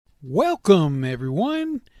Welcome,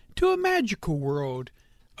 everyone, to a magical world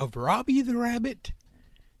of Robby the Rabbit,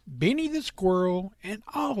 Benny the Squirrel, and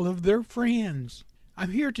all of their friends.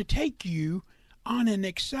 I'm here to take you on an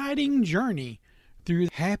exciting journey through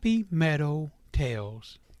Happy Meadow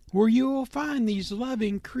Tails, where you will find these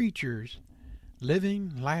loving creatures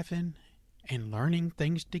living, laughing, and learning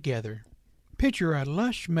things together. Picture a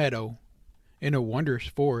lush meadow in a wondrous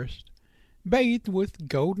forest, bathed with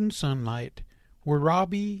golden sunlight, where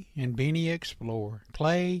Robby and Benny explore,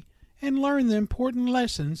 play, and learn the important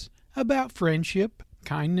lessons about friendship,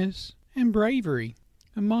 kindness, and bravery,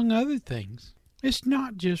 among other things. It's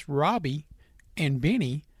not just Robby and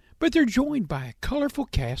Benny, but they're joined by a colorful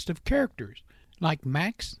cast of characters like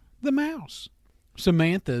Max the Mouse,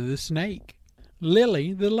 Samantha the Snake,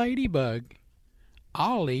 Lily the Ladybug,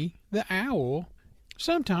 Ollie the Owl.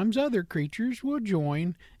 Sometimes other creatures will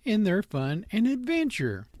join in their fun and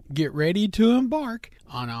adventure. Get ready to embark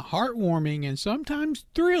on a heartwarming and sometimes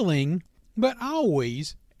thrilling, but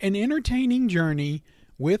always an entertaining journey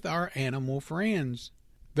with our animal friends.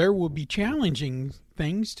 There will be challenging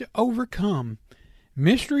things to overcome,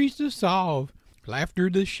 mysteries to solve, laughter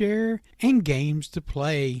to share, and games to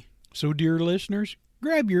play. So, dear listeners,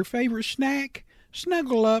 grab your favorite snack,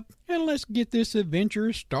 snuggle up, and let's get this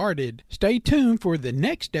adventure started. Stay tuned for the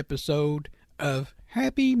next episode of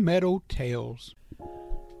Happy Meadow Tails.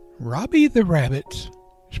 Robby the Rabbit's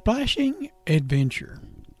Splashing Adventure.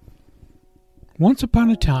 Once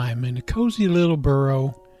upon a time, in a cozy little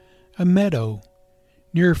burrow, a meadow,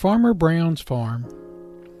 near Farmer Brown's farm,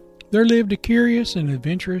 there lived a curious and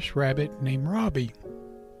adventurous rabbit named Robby.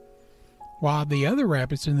 While the other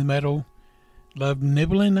rabbits in the meadow loved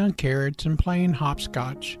nibbling on carrots and playing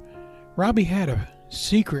hopscotch, Robby had a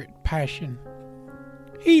secret passion.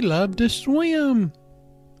 He loved to swim.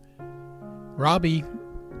 Robby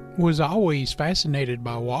was always fascinated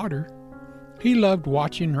by water. He loved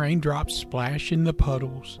watching raindrops splash in the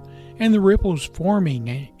puddles and the ripples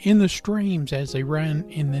forming in the streams as they ran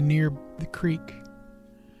near the creek.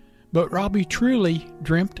 But Robby truly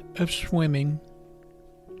dreamt of swimming.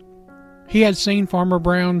 He had seen Farmer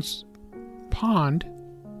Brown's pond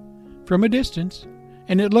from a distance,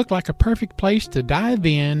 and it looked like a perfect place to dive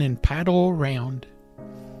in and paddle around.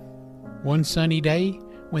 One sunny day,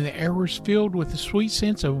 when the air was filled with the sweet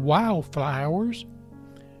scents of wildflowers,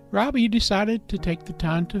 Robby decided to take the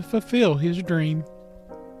time to fulfill his dream.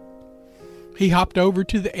 He hopped over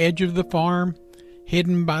to the edge of the farm,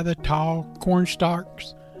 hidden by the tall corn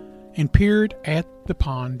stalks, and peered at the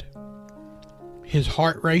pond. His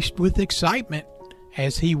heart raced with excitement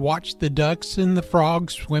as he watched the ducks and the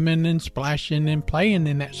frogs swimming and splashing and playing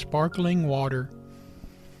in that sparkling water.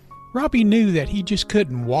 Robby knew that he just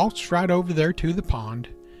couldn't waltz right over there to the pond.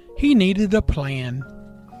 He needed a plan.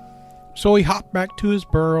 So he hopped back to his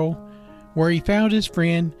burrow, where he found his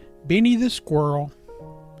friend Benny the Squirrel.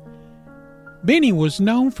 Benny was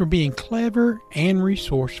known for being clever and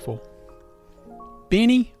resourceful.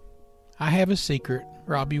 "Benny, I have a secret,"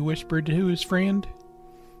 Robby whispered to his friend.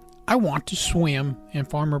 "I want to swim in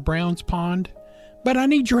Farmer Brown's pond, but I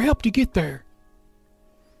need your help to get there."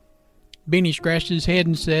 Benny scratched his head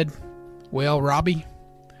and said, "Well, Robby,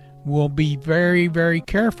 we'll be very, very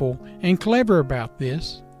careful and clever about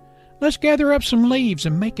this. Let's gather up some leaves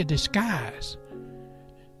and make a disguise,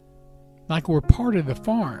 like we're part of the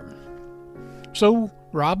farm." So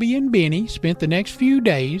Robby and Benny spent the next few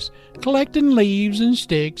days collecting leaves and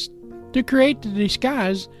sticks to create the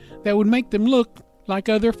disguise that would make them look like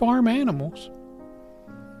other farm animals.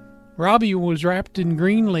 Robby was wrapped in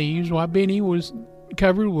green leaves while Benny was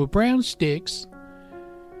covered with brown sticks,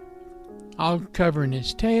 all covering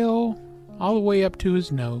his tail, all the way up to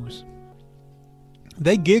his nose.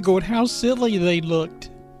 They giggled how silly they looked.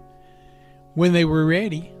 When they were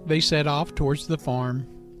ready, they set off towards the farm.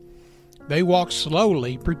 They walked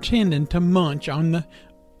slowly, pretending to munch on the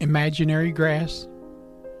imaginary grass.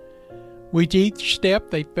 With each step,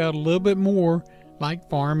 they felt a little bit more like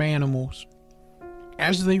farm animals.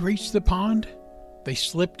 As they reached the pond, they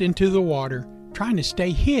slipped into the water, trying to stay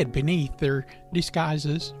hid beneath their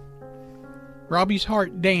disguises. Robby's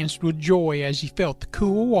heart danced with joy as he felt the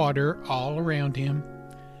cool water all around him.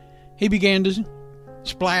 He began to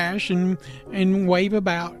splash and wave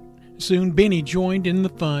about. Soon Benny joined in the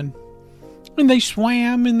fun, and they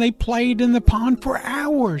swam and they played in the pond for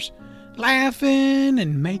hours, laughing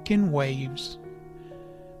and making waves.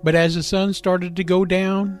 But as the sun started to go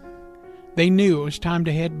down, they knew it was time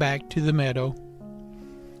to head back to the meadow.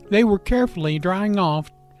 They were carefully drying off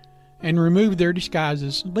and removed their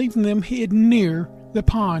disguises, leaving them hidden near the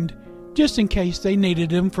pond just in case they needed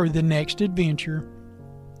them for the next adventure.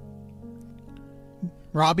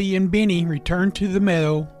 Robby and Benny returned to the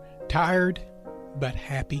meadow, tired but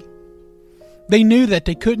happy. They knew that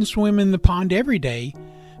they couldn't swim in the pond every day,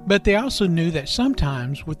 but they also knew that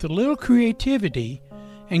sometimes with a little creativity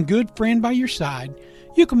and good friend by your side,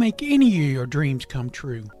 you can make any of your dreams come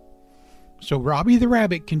true. So Robby the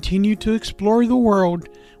rabbit continued to explore the world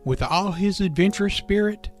with all his adventurous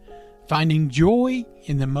spirit, finding joy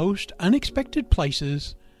in the most unexpected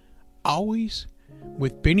places, always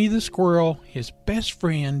with Benny the squirrel, his best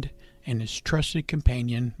friend and his trusted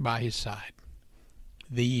companion by his side.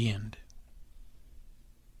 The end.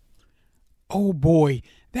 Oh boy,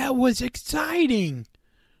 that was exciting!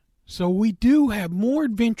 So we do have more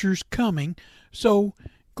adventures coming, so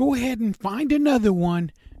go ahead and find another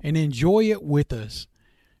one and enjoy it with us.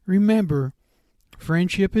 Remember,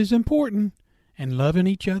 friendship is important and loving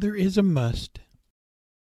each other is a must.